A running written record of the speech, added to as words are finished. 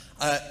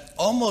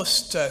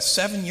Almost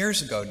 7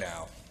 years ago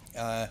now,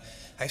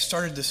 I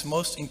started this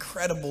most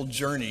incredible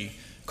journey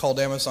called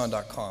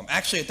Amazon.com.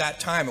 Actually, at that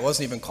time, it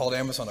wasn't even called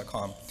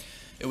Amazon.com.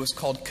 It was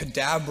called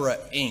Cadabra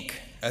Inc.,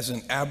 as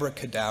in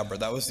abracadabra.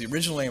 That was the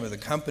original name of the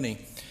company.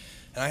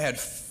 And I had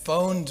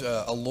phoned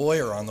a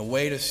lawyer on the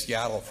way to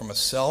Seattle from a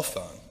cell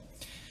phone.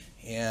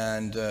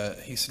 And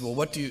he said,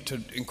 well,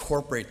 to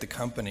incorporate the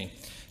company?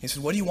 He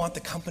said, what do you want the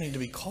company to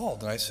be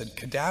called? And I said,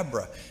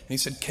 Cadabra. And he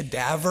said,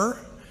 Cadaver?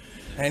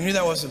 And I knew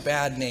that was a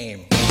bad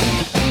name.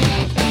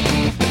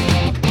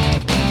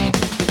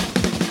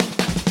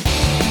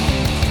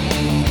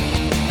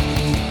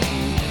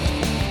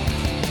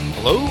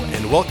 Hello,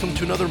 and welcome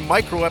to another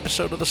micro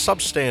episode of the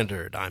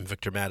Substandard. I'm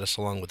Victor Mattis,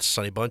 along with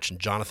Sonny Bunch and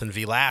Jonathan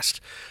V.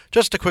 Last.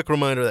 Just a quick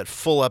reminder that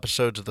full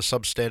episodes of the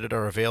Substandard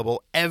are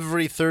available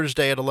every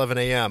Thursday at 11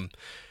 a.m.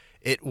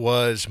 It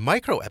was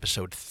micro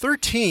episode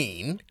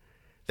 13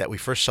 that we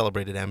first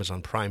celebrated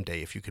Amazon Prime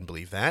Day, if you can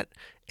believe that.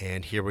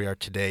 And here we are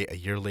today, a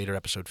year later,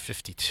 episode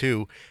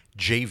 52.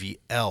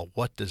 JVL,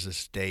 what does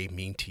this day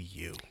mean to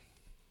you?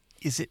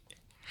 Is it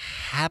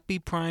Happy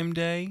Prime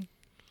Day?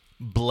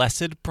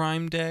 Blessed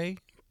Prime Day?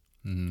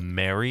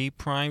 Merry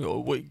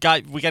Prime? We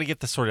got to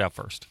get this sorted out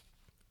first.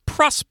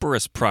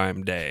 Prosperous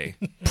Prime Day.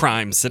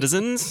 Prime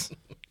citizens.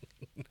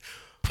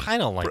 I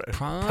don't like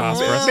Prime.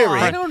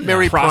 I don't know.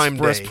 Merry Prime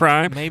Prosperous Day.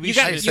 Prime. Maybe you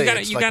got to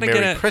Merry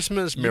get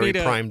Christmas, Merry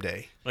Prime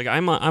Day. Like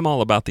I'm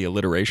all about the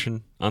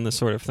alliteration on this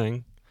sort of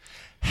thing.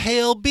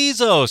 Hail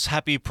Bezos,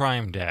 Happy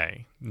Prime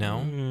Day.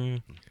 No?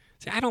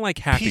 See, I don't like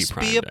Happy Peace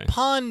Prime be Day.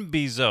 upon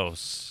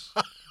Bezos.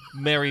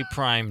 Merry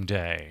Prime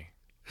Day.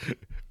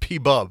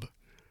 P-Bub.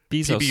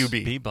 Bezos.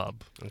 P-B-U-B.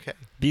 B-Bub. Okay.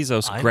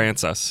 Bezos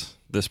grants us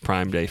this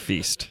Prime Day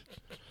feast.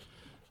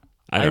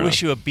 I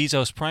wish you a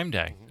Bezos Prime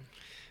Day.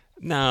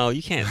 No,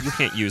 you can't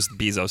use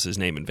Bezos'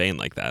 name in vain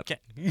like that.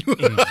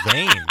 In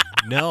vain?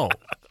 No.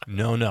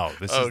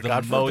 This is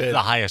the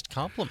highest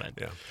compliment.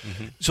 Yeah.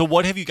 Mm-hmm. So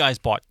what have you guys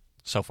bought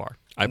so far?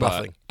 I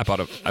bought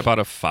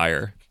a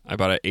Fire. I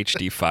bought a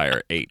HD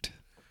Fire 8.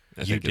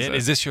 You did?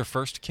 Is this your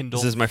first Kindle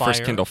Fire? This is my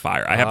first Kindle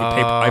Fire. I have a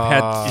paper. I've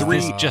had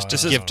 3 just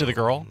to give to the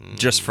girl?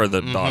 Just for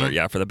the daughter,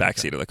 yeah, for the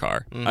backseat of the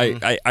car.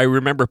 I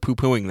remember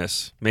poo-pooing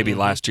this maybe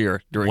last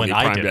year during When the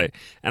I Prime did Day. it.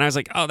 And I was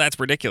like, oh, that's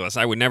ridiculous.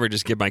 I would never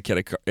just give my kid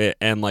a car.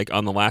 And like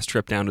on the last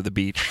trip down to the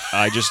beach,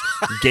 I just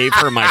gave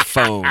her my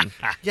phone.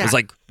 Yeah. It was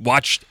like,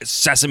 watch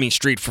Sesame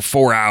Street for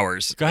 4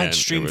 hours. Go ahead, And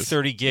stream it was,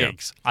 30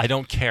 gigs. I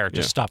don't care.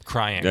 Just stop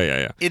crying.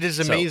 Yeah. It is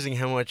amazing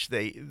how much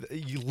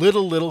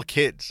little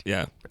kids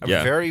Yeah. are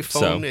very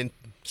phone and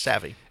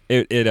savvy.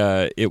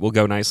 It will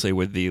go nicely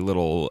with the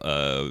little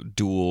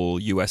dual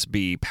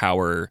USB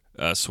power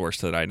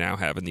source that I now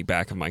have in the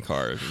back of my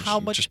car.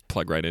 Just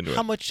plug right into it.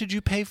 How much did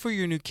you pay for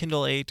your new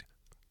Kindle 8?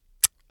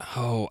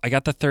 Oh, I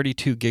got the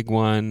 32 gig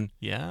one.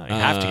 Yeah, you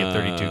have to get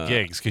 32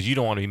 gigs because you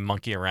don't want to be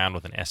monkeying around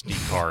with an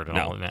SD card and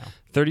all that now.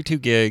 32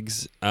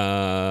 gigs,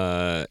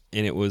 and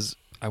it was,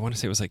 I want to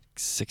say it was like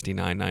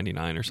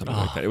 $69.99 or something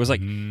like that. It was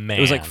like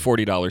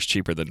 $40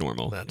 cheaper than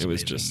normal. That's it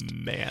was amazing. just,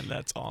 man,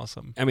 that's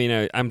awesome. I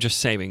mean, I'm just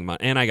saving money,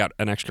 and I got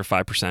an extra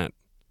 5%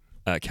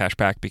 cash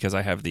back because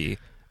I have the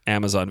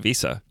Amazon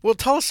Visa. Well,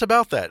 tell us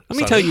about that. Let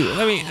me tell you.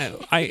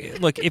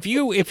 Look. If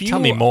you tell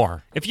me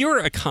more. If you're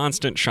a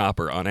constant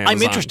shopper on Amazon,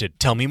 I'm interested.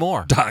 Tell me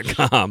more.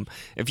 .com.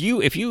 If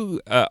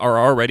you are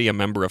already a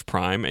member of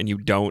Prime and you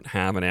don't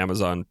have an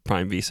Amazon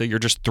Prime Visa, you're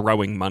just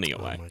throwing money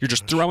away. You're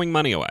just throwing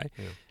money away.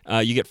 Yeah.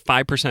 You get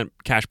 5%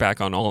 cash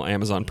back on all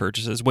Amazon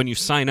purchases. When you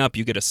sign up,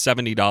 you get a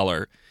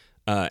 $70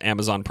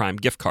 Amazon Prime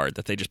gift card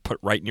that they just put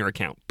right in your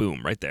account.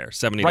 Boom, right there.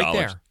 $70.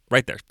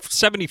 Right there.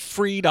 $70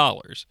 free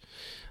dollars.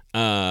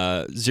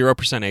 0%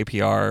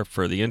 APR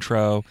for the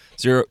intro,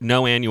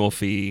 no annual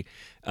fee.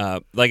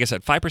 Like I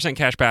said, 5%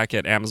 cash back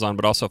at Amazon,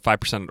 but also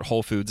 5% at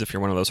Whole Foods if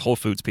you're one of those Whole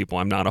Foods people.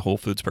 I'm not a Whole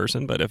Foods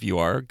person, but if you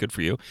are, good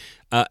for you.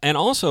 And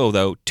also,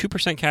 though,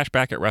 2% cash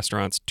back at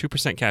restaurants,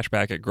 2% cash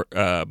back at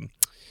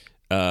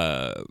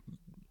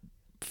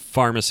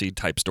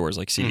pharmacy-type stores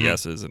like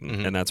CVS's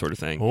and that sort of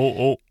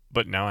thing.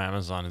 But now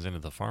Amazon is into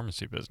the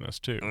pharmacy business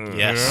too.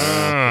 Yes.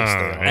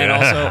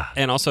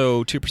 And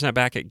also 2%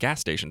 back at gas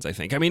stations, I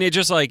think. I mean, it's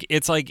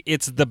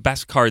the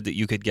best card that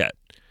you could get.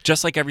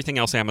 Just like everything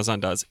else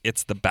Amazon does,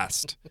 it's the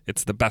best.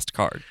 It's the best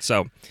card.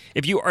 So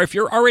if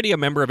you're already a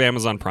member of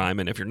Amazon Prime,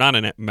 and if you're not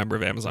a member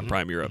of Amazon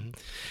Prime, you're a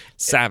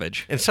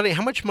savage. And Sonny,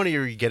 how much money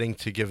are you getting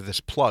to give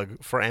this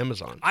plug for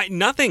Amazon?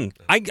 Nothing.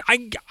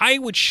 I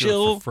would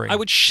shill. For free. I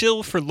would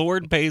shill for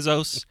Lord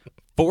Bezos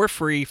for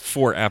free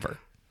forever.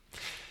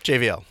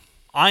 JVL.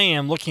 I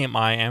am looking at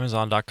my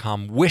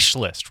Amazon.com wish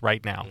list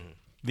right now.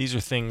 These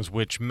are things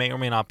which may or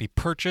may not be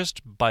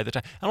purchased by the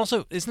time. And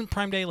also, isn't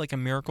Prime Day like a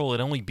miracle?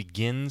 It only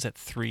begins at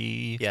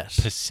 3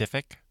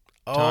 Pacific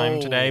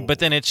time today, but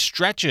then it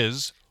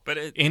stretches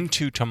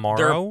into tomorrow.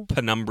 There are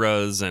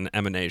penumbras and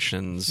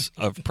emanations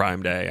of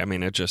Prime Day. I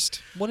mean, it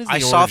just... What is the I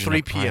origin saw of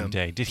 3 Prime p.m.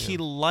 Day? Did he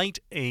light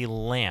a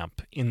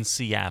lamp in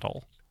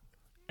Seattle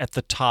at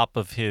the top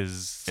of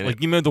his...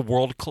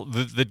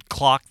 the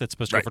clock that's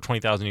supposed to go for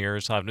 20,000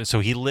 years? So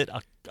he lit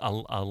a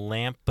a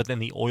lamp, but then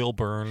the oil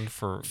burned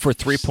for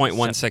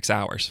 3.16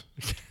 hours.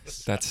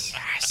 That's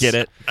get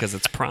it because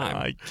it's Prime.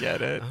 I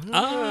get it.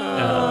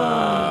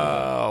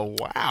 Oh,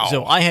 wow.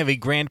 So I have a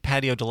Grand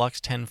Patio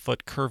Deluxe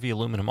 10-foot curvy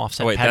aluminum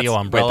offset patio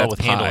that's umbrella that's with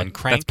Pi. handle and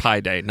crank. That's Pi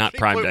Day, not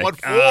Prime Day.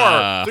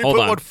 3.14. Hold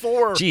on.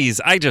 3.14. Jeez,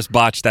 I just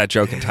botched that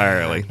joke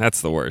entirely.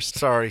 That's the worst.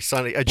 Sorry,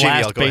 Sonny. JVL,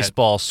 Blast go ahead.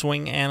 baseball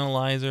swing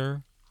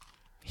analyzer.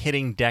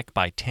 Hitting deck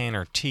by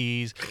Tanner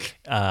Tees.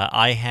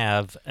 I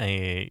have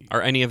a.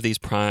 Are any of these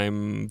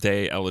Prime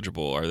Day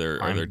eligible? Are there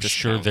discounts?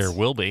 Sure there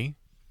will be.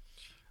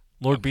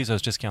 Lord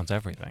Bezos discounts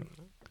everything.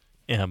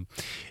 And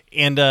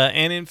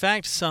in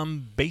fact,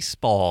 some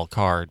baseball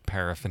card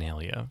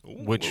paraphernalia,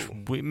 which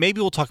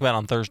maybe we'll talk about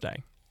on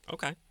Thursday.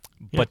 Okay.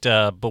 But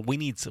we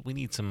need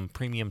some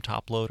premium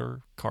top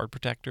loader card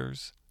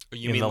protectors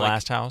in the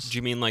last house. Do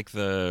you mean like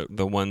the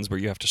ones where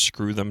you have to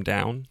screw them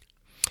down?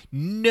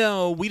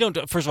 No, we don't.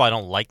 First of all, I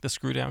don't like the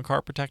screw down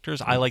card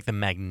protectors. I like the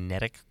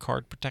magnetic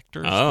card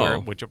protectors.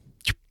 Which are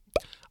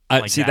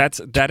see,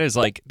 that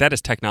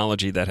is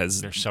technology that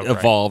has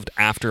evolved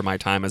after my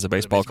time as a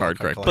baseball card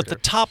collector.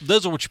 But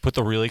those are what you put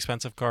the really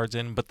expensive cards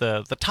in. But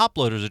the top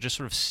loaders are just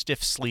sort of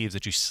stiff sleeves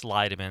that you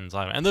slide them in,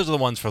 and those are the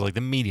ones for like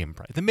the medium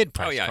price, the mid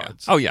price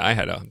cards. Oh yeah, I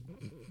had a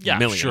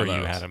million. Sure, of those.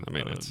 you had them. I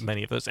mean,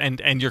 many of those,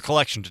 and your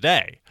collection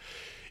today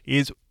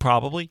is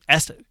probably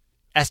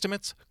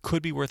estimates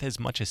could be worth as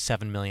much as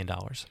 $7 million.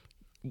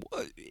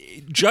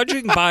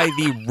 Judging by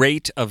the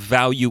rate of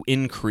value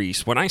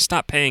increase, when I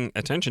stopped paying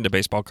attention to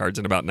baseball cards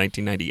in about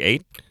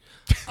 1998,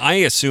 I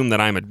assume that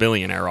I'm a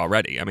billionaire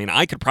already. I mean,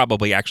 I could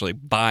probably actually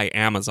buy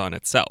Amazon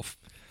itself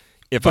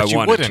if I wanted to.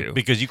 But you wouldn't,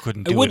 because you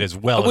couldn't do it as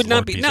well as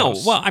Lord Bezos. No,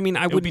 well, I mean,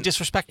 it would be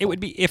disrespectful. It would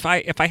be if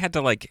I had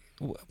to, like,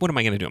 what am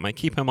I going to do? Am I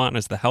keep him on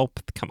as the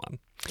help? Come on.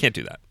 Can't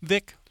do that.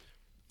 Vic,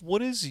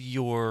 what is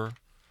your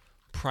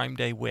Prime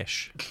Day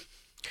wish?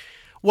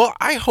 Well,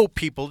 I hope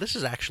people, this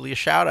is actually a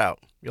shout out.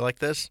 You like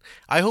this?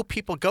 I hope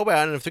people go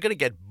out, and if they're going to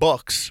get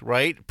books,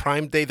 right?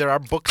 Prime Day, there are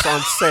books on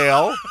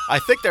sale. I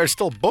think there are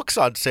still books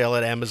on sale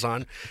at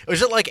Amazon. Or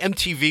is it like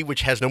MTV,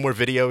 which has no more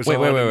videos? Wait.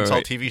 It's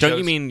all TV shows? Don't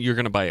you mean you're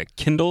going to buy a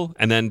Kindle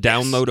and then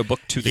download a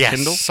book to the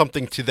Kindle? Yes,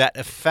 something to that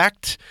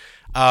effect.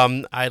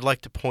 I'd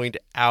like to point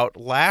out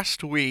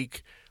last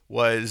week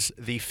was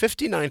the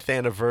 59th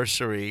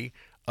anniversary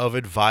of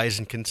Advise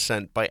and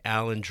Consent by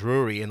Alan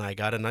Drury, and I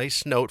got a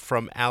nice note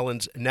from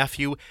Alan's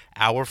nephew,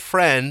 our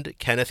friend,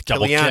 Kenneth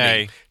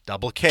Kiliani.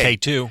 Double K.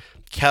 K2.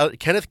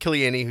 Kenneth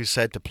Kiliani, who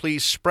said to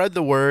please spread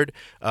the word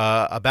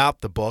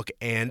about the book,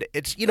 and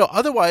it's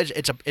otherwise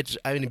it's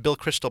Bill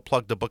Crystal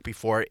plugged the book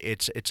before.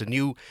 It's a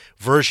new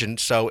version,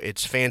 so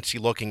it's fancy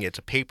looking. It's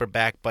a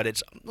paperback, but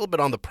it's a little bit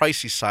on the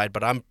pricey side.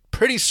 But I'm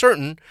pretty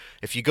certain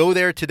if you go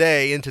there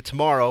today into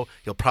tomorrow,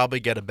 you'll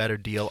probably get a better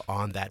deal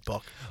on that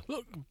book.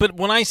 But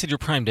when I said your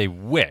Prime Day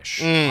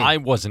wish, I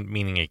wasn't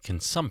meaning a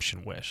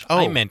consumption wish.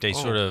 I meant a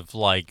sort of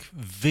like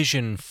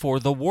vision for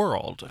the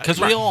world.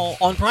 Because we all,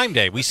 on Prime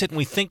Day, we sit and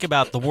we think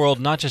about the world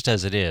not just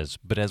as it is,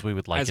 but as we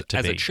would like it to be.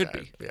 As it should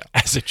be. Yeah.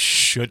 As it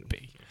should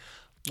be.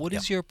 What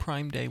is your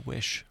Prime Day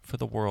wish for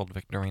the world,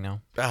 Victorino?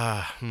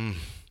 I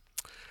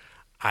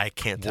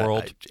can't.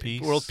 World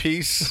peace? World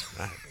peace?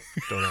 I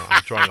don't know.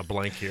 I'm drawing a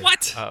blank here.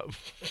 What?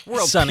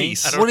 World Sonny,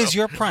 peace. What is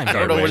your Prime Day wish?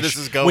 I don't know where this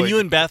is going. When you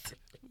and Beth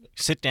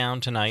sit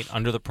down tonight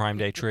under the Prime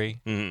Day tree,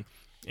 mm-hmm.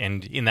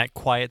 and in that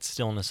quiet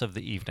stillness of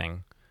the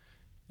evening,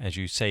 as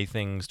you say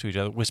things to each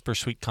other, whisper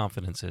sweet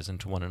confidences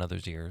into one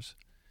another's ears,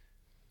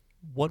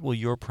 what will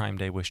your Prime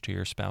Day wish to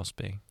your spouse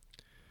be?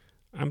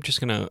 I'm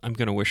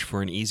gonna wish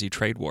for an easy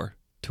trade war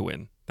to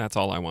win. That's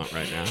all I want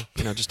right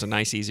now. Just a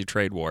nice easy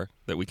trade war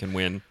that we can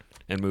win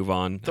and move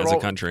on as a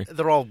country.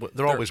 They're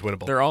always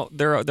winnable.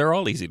 They're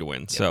all easy to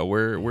win. Yeah. So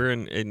we're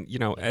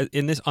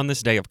in this on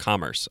this day of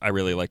commerce. I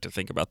really like to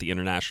think about the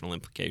international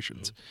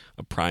implications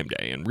of Prime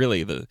Day and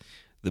really the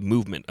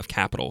movement of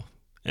capital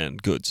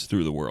and goods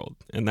through the world.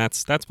 And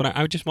that's what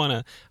I just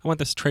want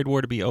this trade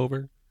war to be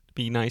over,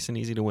 be nice and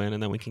easy to win,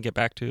 and then we can get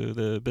back to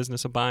the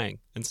business of buying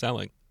and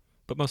selling,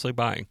 but mostly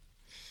buying.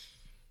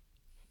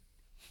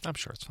 I'm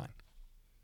sure it's fine.